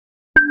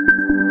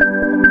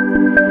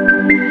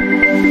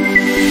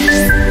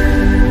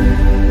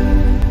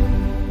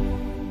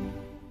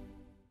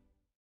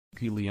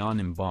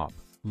Kylian Mbappe,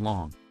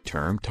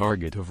 long-term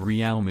target of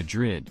Real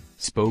Madrid,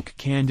 spoke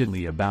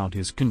candidly about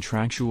his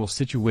contractual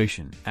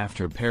situation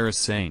after Paris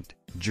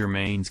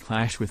Saint-Germain's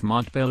clash with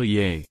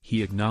Montpellier.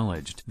 He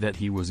acknowledged that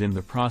he was in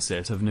the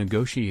process of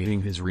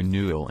negotiating his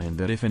renewal and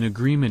that if an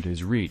agreement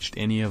is reached,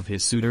 any of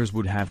his suitors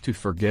would have to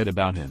forget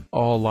about him.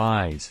 All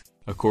eyes,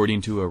 according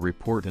to a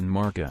report in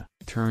Marca,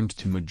 turned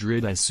to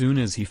Madrid as soon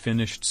as he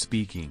finished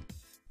speaking.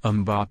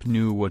 Mbappe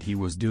knew what he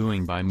was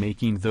doing by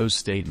making those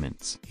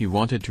statements. He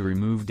wanted to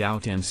remove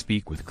doubt and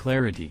speak with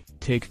clarity,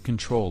 take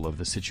control of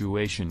the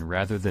situation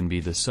rather than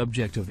be the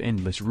subject of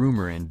endless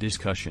rumor and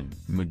discussion.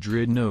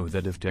 Madrid know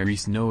that if there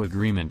is no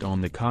agreement on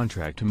the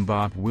contract,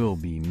 Mbappe will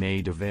be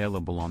made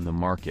available on the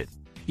market.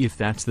 If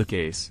that's the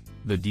case,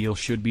 the deal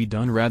should be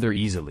done rather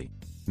easily.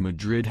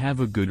 Madrid have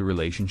a good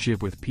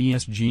relationship with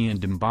PSG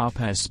and Mbappe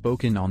has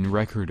spoken on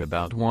record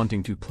about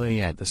wanting to play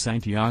at the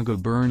Santiago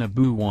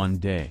Bernabeu one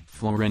day.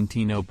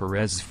 Florentino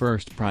Perez's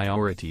first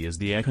priority is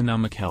the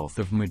economic health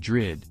of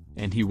Madrid,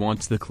 and he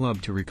wants the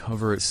club to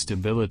recover its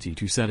stability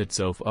to set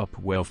itself up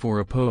well for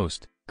a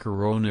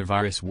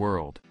post-coronavirus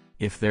world,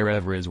 if there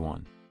ever is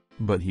one.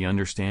 But he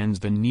understands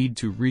the need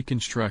to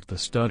reconstruct the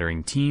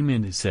stuttering team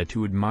and is said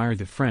to admire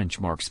the French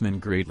marksman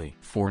greatly.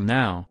 For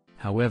now,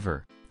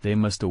 however, they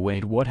must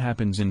await what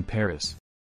happens in Paris.